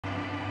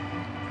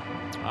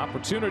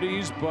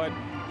opportunities, but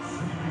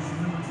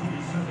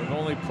they've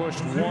only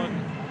pushed one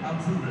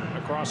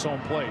across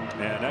home plate.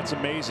 And that's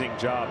amazing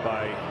job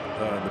by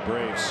the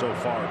Braves so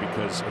far,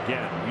 because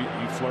again,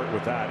 you flirt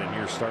with that and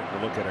you're starting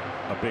to look at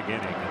a big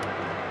inning and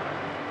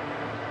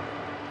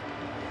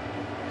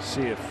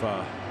see if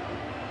Altuve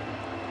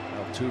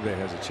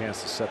has a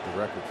chance to set the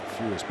record for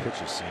fewest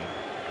pitches seen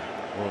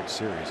in World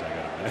Series, I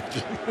gotta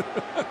imagine.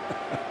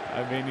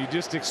 I mean, you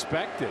just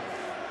expect it.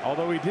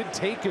 Although he did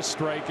take a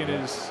strike in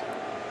his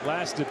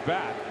last at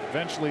bat,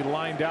 eventually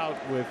lined out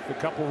with a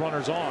couple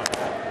runners on.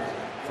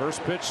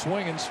 First pitch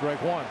swinging,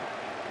 strike one.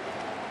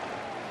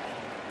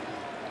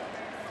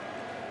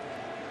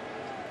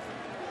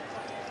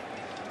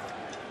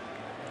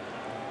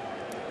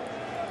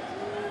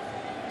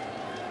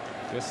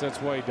 Guess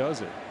that's why he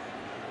does it.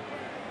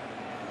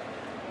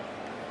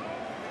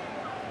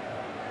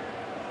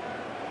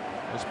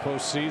 This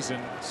postseason,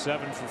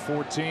 7 for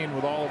 14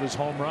 with all of his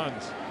home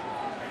runs.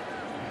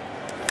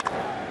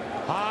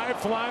 High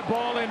fly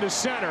ball into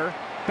center.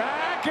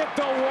 Back at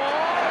the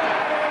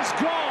wall. It is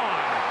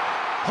gone.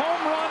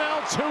 Home run,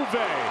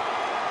 Altuve.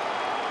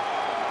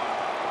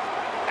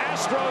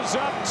 Astros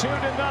up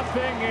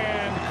 2-0,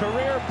 and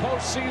career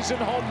postseason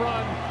home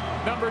run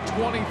number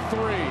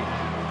 23.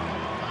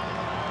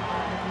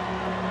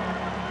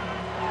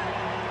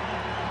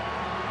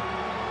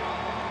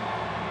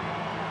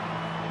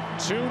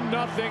 2-0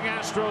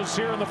 Astros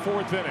here in the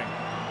 4th inning.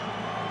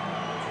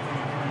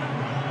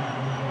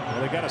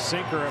 Well, they got a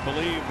sinker, I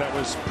believe, that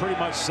was pretty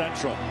much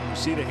central. You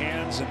see the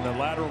hands and the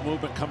lateral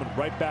movement coming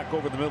right back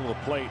over the middle of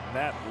the plate, and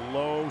that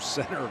low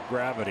center of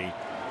gravity.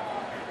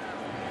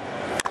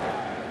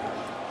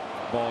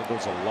 Ball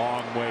goes a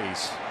long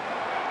ways.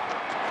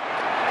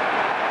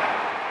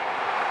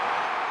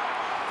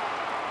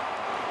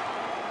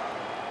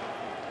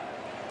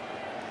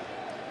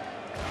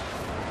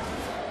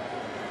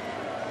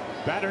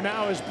 Batter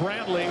now is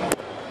Brantley.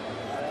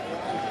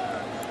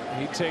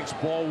 He takes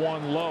ball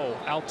one low.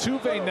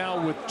 Altuve now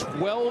with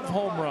 12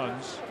 home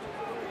runs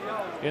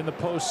in the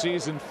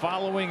postseason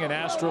following an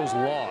Astros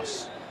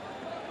loss.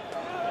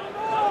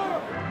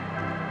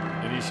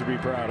 And he should be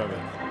proud of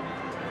it.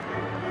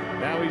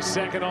 Now he's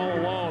second all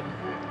alone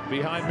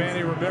behind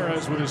Manny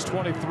Ramirez with his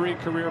 23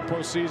 career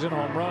postseason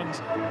home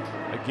runs.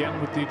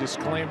 Again with the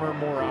disclaimer,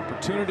 more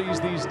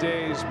opportunities these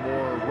days,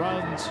 more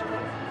runs,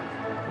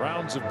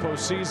 rounds of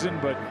postseason,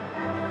 but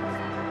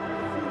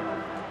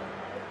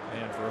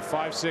and for a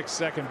 5'6"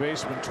 second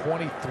baseman,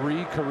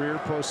 23 career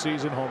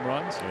postseason home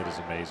runs. It is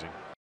amazing.